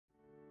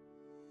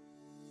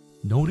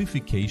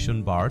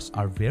Notification bars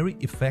are very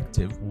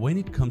effective when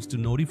it comes to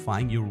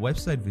notifying your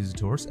website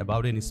visitors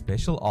about any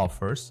special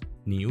offers,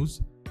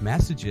 news,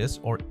 messages,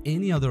 or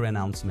any other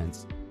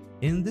announcements.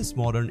 In this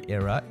modern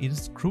era, it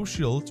is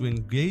crucial to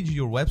engage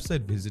your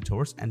website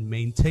visitors and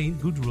maintain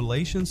good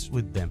relations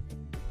with them.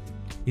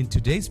 In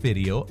today's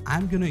video,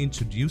 I'm going to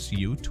introduce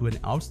you to an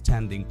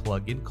outstanding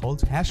plugin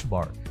called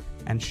HashBar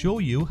and show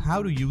you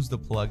how to use the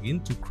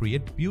plugin to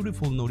create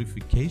beautiful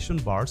notification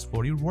bars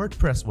for your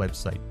WordPress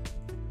website.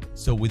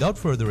 So without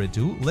further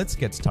ado, let's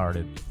get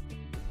started.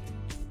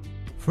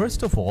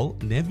 First of all,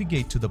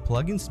 navigate to the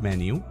plugins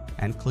menu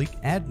and click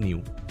Add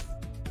New.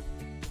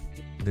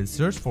 Then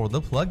search for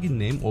the plugin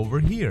name over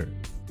here.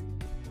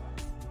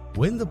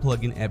 When the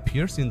plugin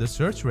appears in the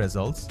search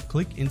results,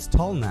 click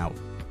Install Now.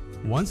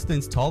 Once the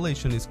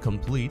installation is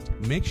complete,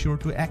 make sure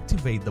to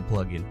activate the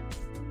plugin.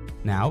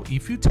 Now,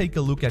 if you take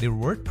a look at your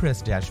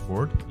WordPress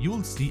dashboard, you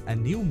will see a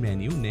new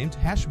menu named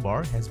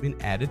HashBar has been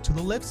added to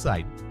the left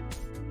side.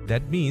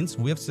 That means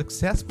we have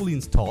successfully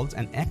installed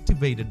and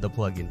activated the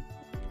plugin.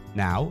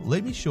 Now,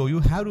 let me show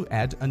you how to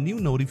add a new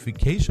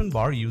notification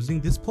bar using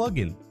this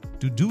plugin.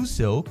 To do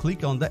so,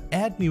 click on the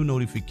Add New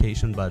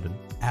Notification button.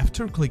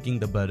 After clicking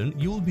the button,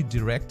 you will be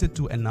directed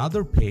to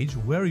another page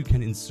where you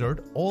can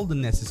insert all the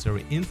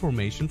necessary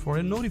information for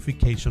a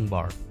notification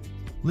bar.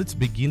 Let's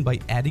begin by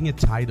adding a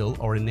title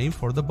or a name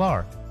for the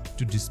bar.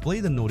 To display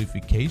the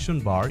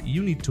notification bar,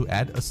 you need to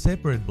add a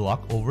separate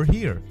block over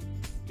here.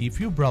 If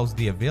you browse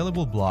the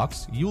available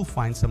blocks, you'll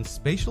find some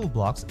special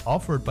blocks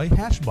offered by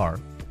HashBar.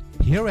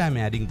 Here I am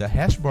adding the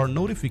HashBar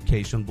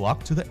notification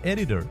block to the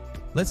editor.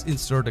 Let's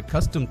insert a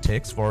custom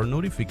text for a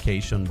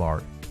notification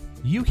bar.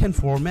 You can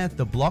format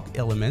the block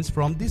elements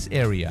from this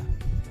area.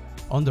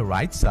 On the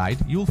right side,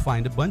 you'll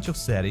find a bunch of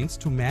settings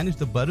to manage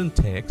the button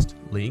text,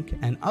 link,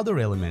 and other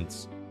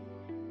elements.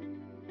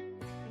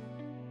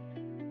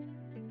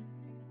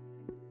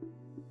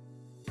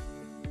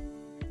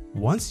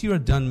 Once you are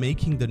done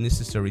making the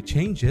necessary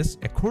changes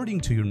according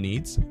to your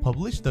needs,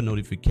 publish the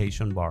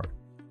notification bar.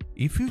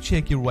 If you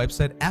check your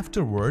website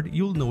afterward,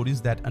 you'll notice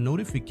that a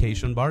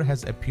notification bar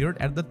has appeared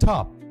at the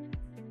top.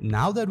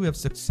 Now that we have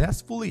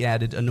successfully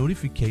added a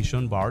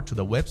notification bar to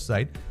the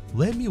website,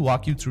 let me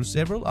walk you through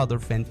several other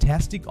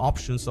fantastic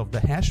options of the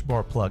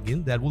HashBar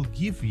plugin that will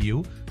give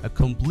you a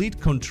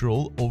complete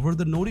control over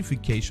the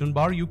notification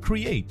bar you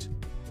create.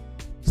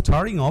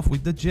 Starting off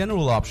with the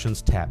General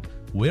Options tab,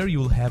 where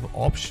you'll have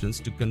options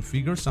to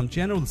configure some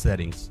general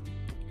settings.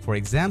 For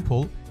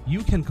example,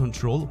 you can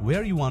control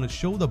where you want to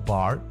show the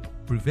bar,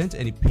 prevent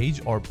any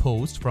page or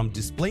post from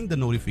displaying the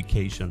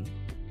notification.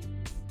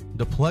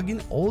 The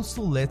plugin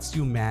also lets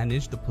you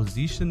manage the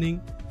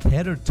positioning,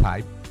 header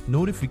type,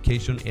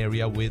 notification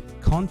area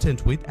width,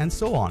 content width, and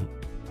so on.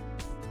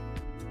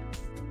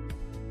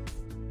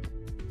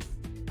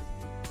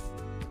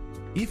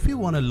 If you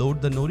want to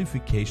load the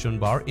notification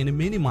bar in a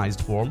minimized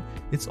form,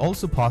 it's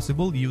also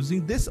possible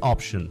using this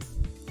option.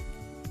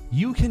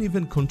 You can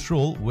even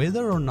control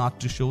whether or not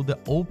to show the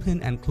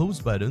open and close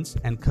buttons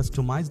and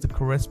customize the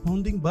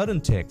corresponding button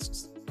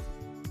texts.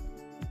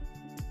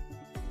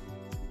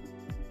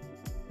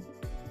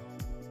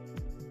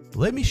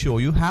 Let me show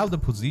you how the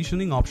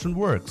positioning option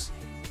works.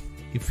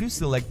 If you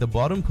select the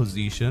bottom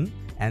position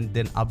and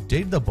then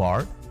update the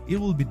bar, it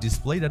will be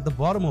displayed at the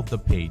bottom of the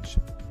page.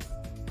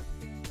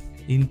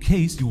 In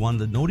case you want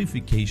the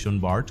notification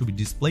bar to be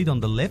displayed on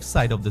the left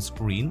side of the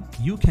screen,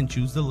 you can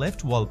choose the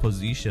left wall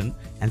position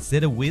and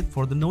set a width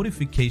for the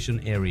notification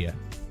area.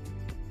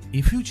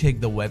 If you check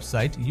the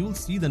website, you will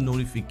see the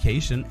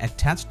notification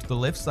attached to the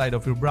left side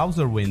of your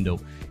browser window.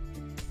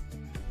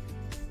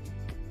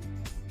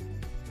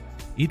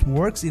 It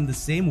works in the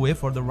same way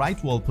for the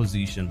right wall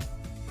position.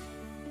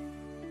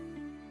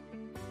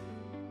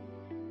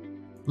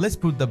 Let's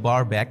put the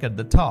bar back at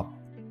the top.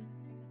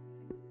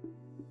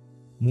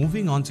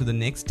 Moving on to the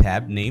next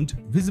tab named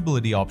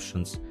Visibility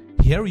Options.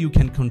 Here you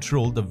can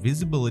control the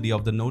visibility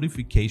of the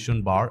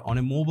notification bar on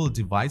a mobile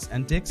device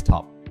and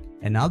desktop.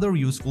 Another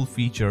useful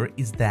feature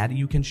is that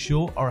you can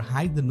show or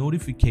hide the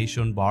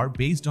notification bar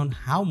based on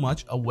how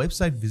much a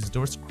website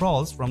visitor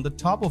scrolls from the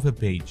top of a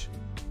page.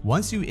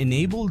 Once you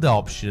enable the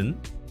option,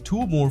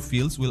 two more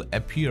fields will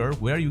appear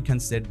where you can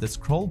set the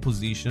scroll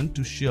position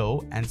to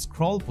show and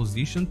scroll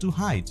position to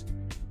hide.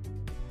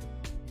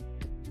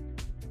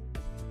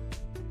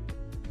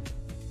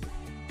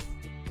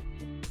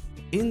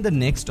 In the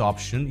next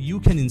option, you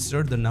can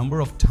insert the number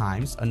of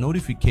times a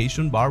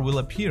notification bar will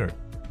appear.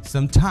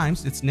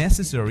 Sometimes it's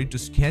necessary to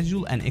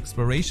schedule an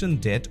expiration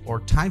date or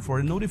time for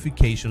a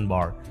notification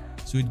bar,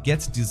 so it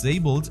gets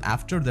disabled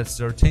after that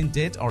certain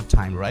date or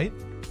time, right?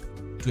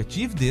 To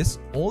achieve this,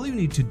 all you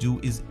need to do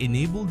is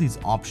enable this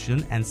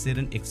option and set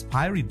an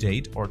expiry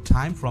date or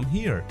time from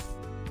here.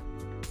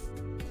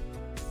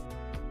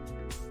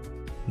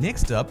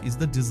 Next up is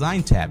the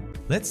Design tab.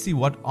 Let's see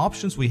what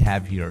options we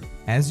have here.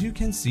 As you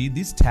can see,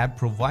 this tab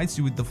provides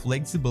you with the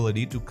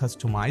flexibility to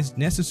customize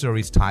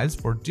necessary styles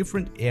for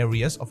different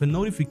areas of a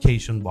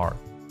notification bar.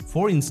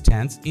 For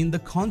instance, in the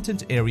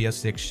content area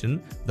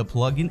section, the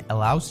plugin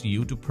allows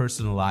you to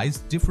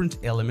personalize different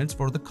elements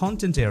for the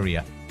content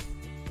area.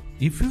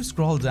 If you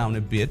scroll down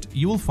a bit,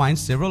 you will find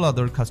several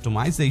other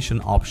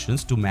customization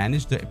options to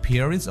manage the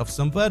appearance of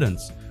some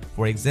buttons.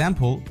 For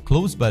example,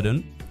 close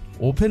button,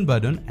 open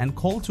button, and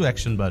call to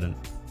action button.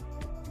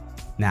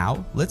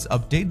 Now, let's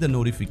update the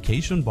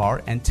notification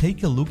bar and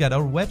take a look at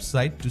our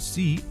website to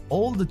see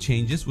all the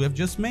changes we have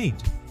just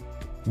made.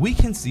 We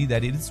can see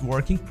that it is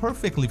working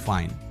perfectly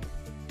fine.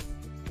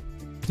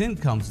 Then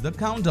comes the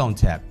countdown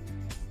tab.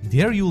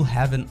 There you'll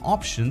have an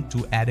option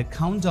to add a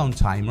countdown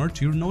timer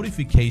to your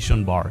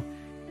notification bar.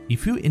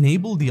 If you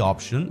enable the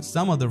option,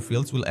 some other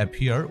fields will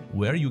appear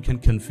where you can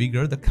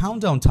configure the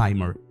countdown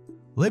timer.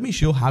 Let me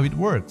show how it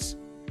works.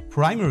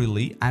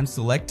 Primarily, I'm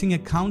selecting a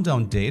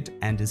countdown date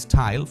and a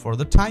style for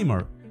the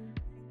timer.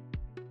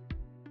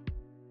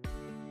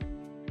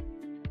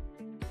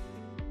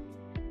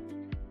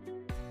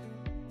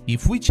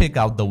 If we check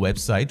out the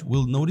website,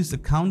 we'll notice a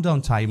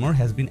countdown timer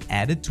has been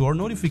added to our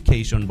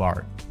notification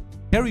bar.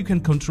 Here you can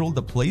control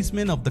the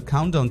placement of the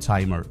countdown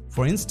timer.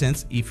 For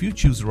instance, if you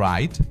choose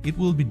right, it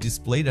will be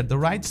displayed at the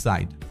right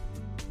side.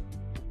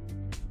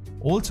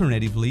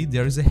 Alternatively,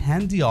 there is a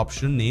handy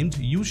option named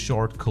Use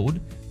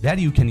Shortcode that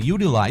you can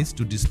utilize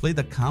to display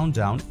the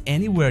countdown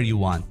anywhere you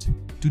want.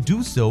 To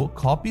do so,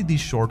 copy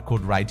this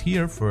shortcode right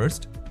here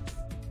first,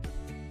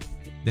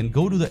 then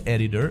go to the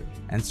editor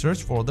and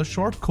search for the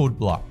shortcode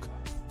block.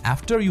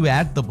 After you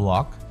add the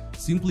block,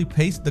 simply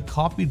paste the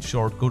copied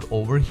shortcode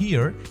over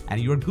here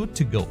and you're good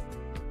to go.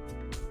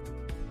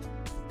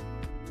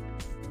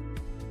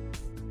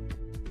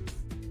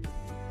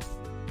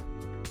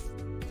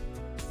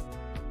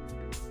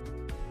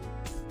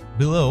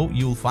 Below,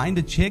 you'll find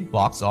a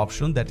checkbox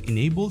option that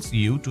enables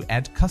you to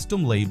add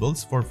custom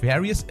labels for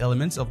various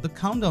elements of the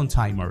countdown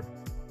timer.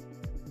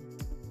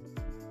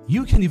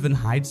 You can even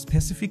hide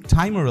specific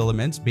timer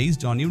elements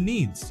based on your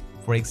needs.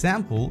 For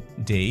example,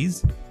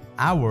 days,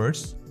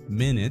 hours,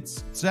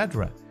 minutes,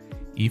 etc.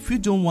 If you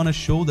don't want to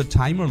show the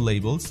timer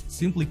labels,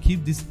 simply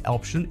keep this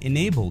option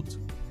enabled.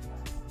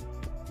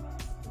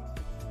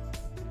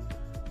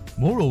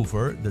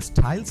 Moreover, the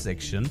style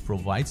section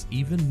provides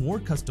even more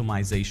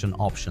customization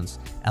options,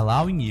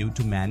 allowing you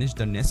to manage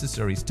the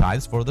necessary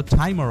styles for the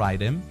timer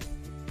item,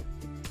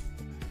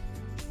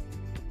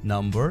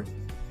 number,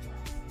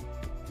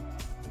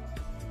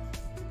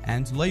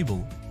 and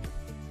label.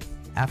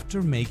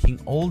 After making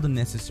all the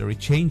necessary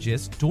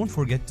changes, don't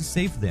forget to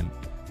save them,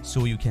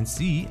 so you can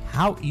see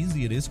how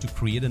easy it is to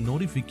create a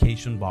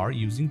notification bar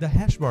using the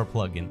HashBar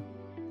plugin.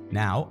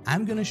 Now,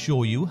 I'm gonna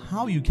show you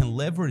how you can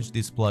leverage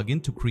this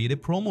plugin to create a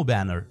promo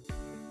banner.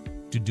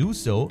 To do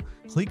so,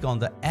 click on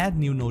the Add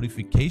New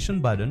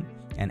Notification button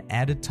and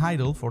add a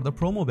title for the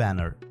promo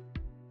banner.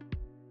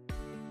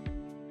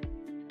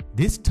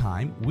 This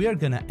time, we are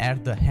gonna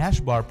add the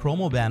HashBar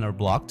promo banner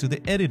block to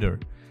the editor.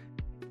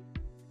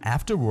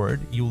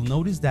 Afterward, you'll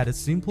notice that a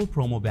simple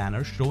promo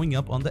banner showing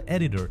up on the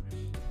editor.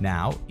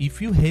 Now,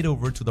 if you head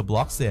over to the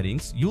block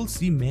settings, you'll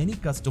see many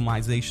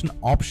customization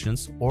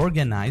options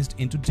organized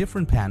into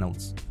different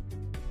panels.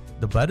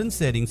 The button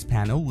settings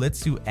panel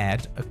lets you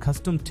add a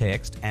custom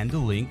text and a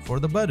link for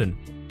the button.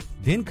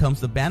 Then comes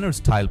the banner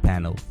style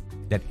panel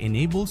that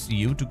enables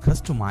you to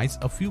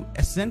customize a few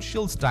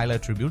essential style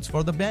attributes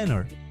for the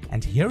banner.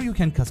 And here you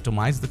can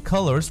customize the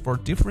colors for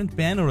different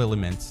banner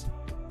elements.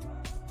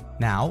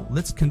 Now,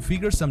 let's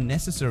configure some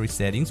necessary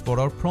settings for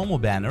our promo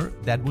banner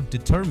that would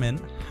determine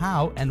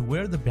how and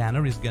where the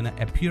banner is gonna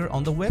appear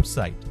on the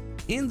website.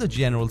 In the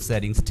General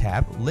Settings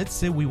tab, let's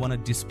say we want to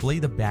display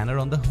the banner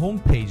on the home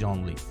page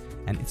only,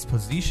 and its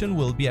position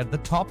will be at the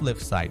top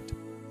left side.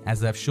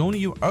 As I've shown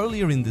you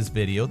earlier in this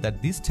video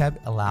that this tab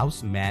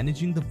allows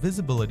managing the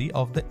visibility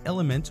of the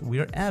element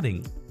we are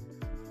adding.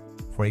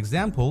 For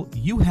example,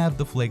 you have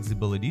the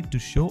flexibility to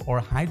show or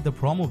hide the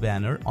promo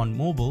banner on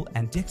mobile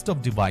and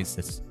desktop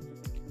devices.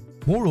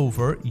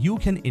 Moreover, you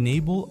can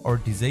enable or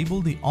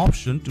disable the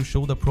option to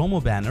show the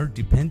promo banner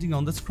depending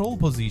on the scroll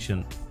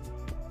position.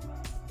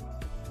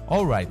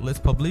 Alright, let's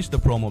publish the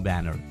promo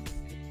banner.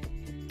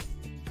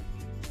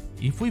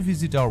 If we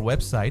visit our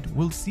website,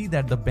 we'll see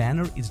that the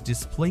banner is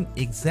displaying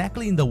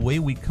exactly in the way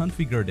we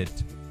configured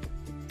it.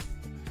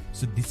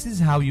 So this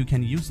is how you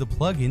can use the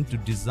plugin to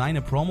design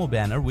a promo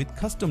banner with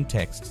custom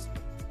texts.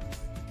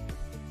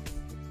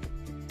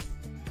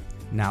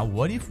 Now,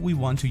 what if we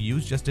want to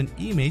use just an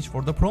image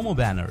for the promo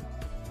banner?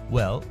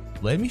 Well,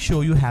 let me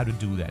show you how to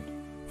do that.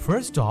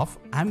 First off,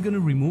 I'm gonna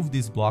remove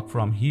this block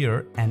from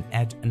here and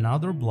add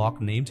another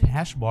block named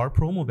HashBar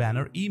promo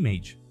banner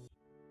image.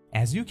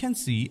 As you can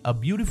see, a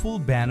beautiful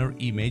banner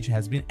image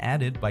has been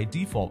added by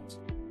default.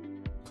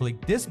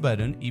 Click this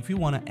button if you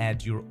want to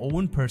add your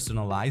own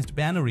personalized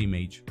banner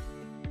image.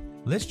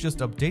 Let's just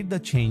update the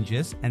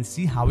changes and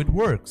see how it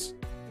works.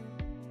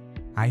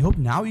 I hope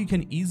now you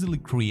can easily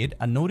create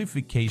a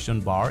notification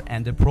bar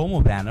and a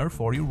promo banner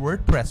for your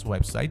WordPress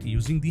website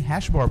using the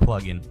HashBar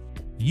plugin.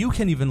 You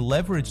can even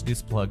leverage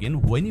this plugin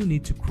when you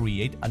need to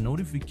create a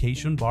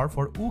notification bar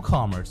for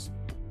WooCommerce.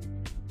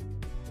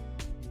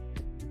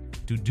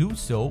 To do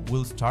so,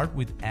 we'll start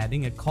with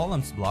adding a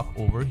columns block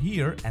over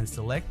here and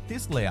select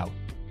this layout.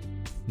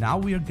 Now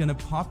we are gonna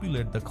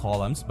populate the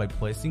columns by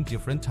placing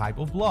different type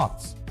of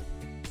blocks.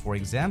 For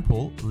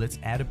example, let's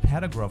add a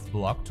paragraph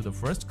block to the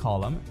first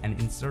column and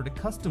insert a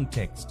custom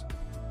text.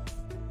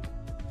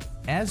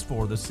 As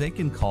for the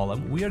second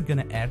column, we are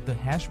gonna add the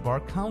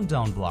HashBar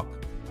countdown block.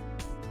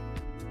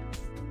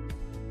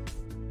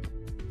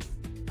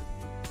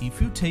 If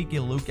you take a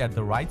look at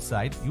the right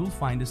side, you'll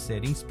find a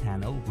settings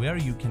panel where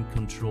you can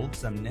control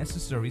some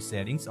necessary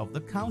settings of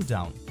the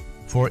countdown.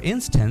 For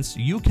instance,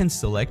 you can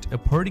select a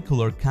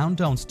particular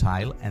countdown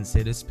style and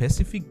set a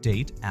specific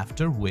date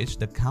after which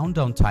the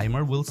countdown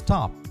timer will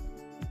stop.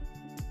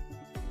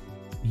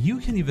 You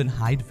can even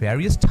hide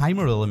various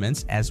timer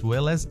elements as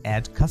well as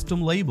add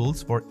custom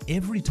labels for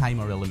every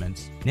timer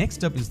element.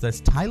 Next up is the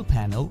style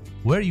panel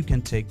where you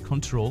can take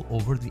control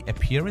over the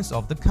appearance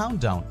of the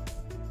countdown.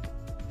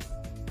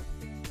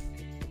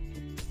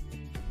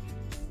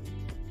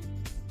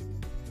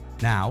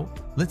 Now,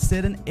 let's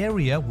set an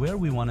area where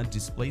we want to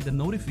display the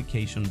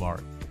notification bar.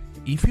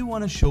 If you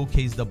want to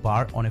showcase the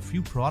bar on a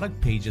few product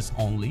pages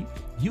only,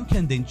 you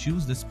can then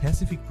choose the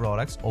specific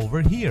products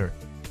over here.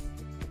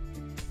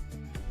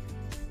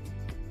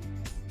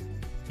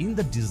 In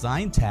the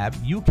Design tab,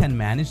 you can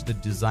manage the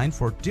design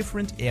for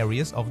different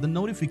areas of the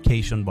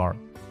notification bar,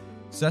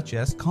 such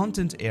as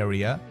Content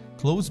area,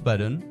 Close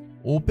button,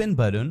 Open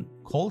button,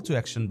 Call to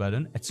Action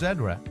button,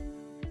 etc.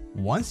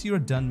 Once you're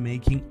done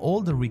making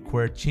all the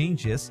required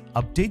changes,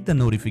 update the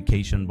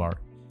notification bar.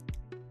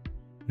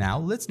 Now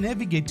let's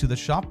navigate to the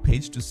shop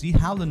page to see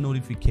how the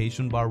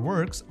notification bar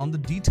works on the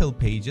detail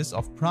pages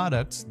of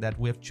products that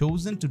we have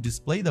chosen to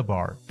display the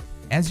bar.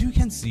 As you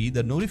can see,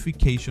 the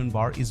notification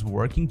bar is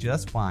working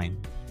just fine.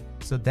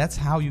 So that's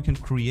how you can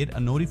create a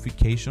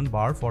notification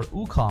bar for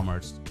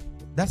WooCommerce.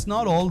 That's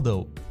not all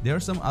though. There are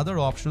some other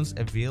options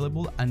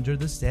available under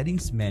the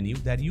settings menu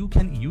that you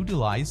can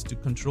utilize to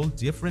control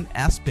different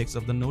aspects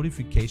of the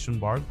notification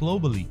bar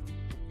globally.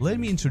 Let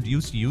me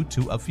introduce you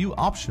to a few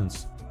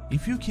options.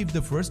 If you keep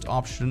the first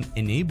option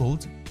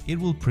enabled, it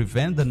will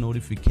prevent the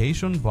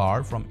notification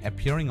bar from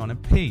appearing on a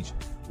page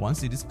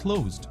once it is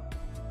closed.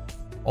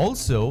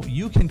 Also,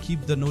 you can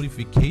keep the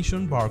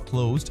notification bar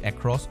closed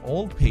across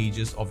all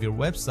pages of your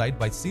website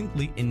by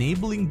simply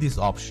enabling this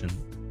option.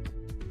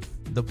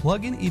 The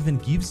plugin even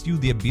gives you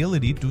the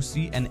ability to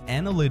see an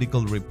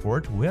analytical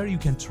report where you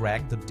can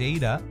track the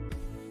data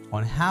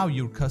on how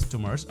your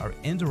customers are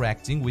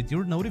interacting with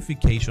your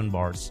notification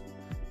bars.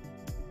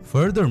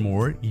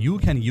 Furthermore, you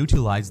can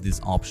utilize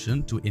this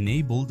option to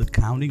enable the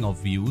counting of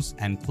views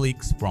and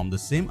clicks from the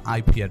same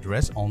IP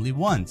address only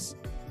once.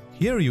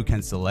 Here you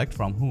can select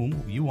from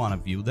whom you want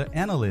to view the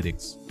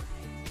analytics.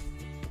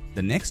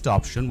 The next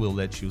option will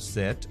let you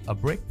set a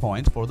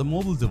breakpoint for the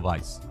mobile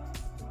device.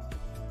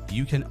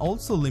 You can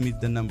also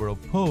limit the number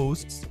of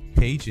posts,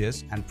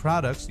 pages, and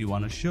products you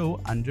want to show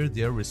under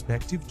their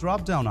respective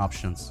drop-down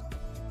options.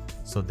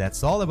 So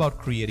that's all about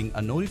creating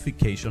a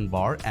notification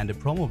bar and a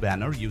promo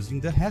banner using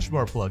the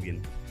HashBar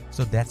plugin.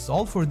 So that's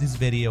all for this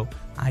video.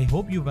 I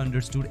hope you've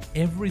understood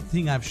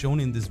everything I've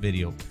shown in this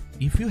video.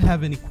 If you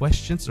have any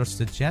questions or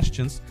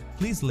suggestions,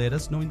 please let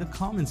us know in the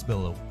comments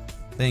below.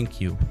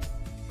 Thank you.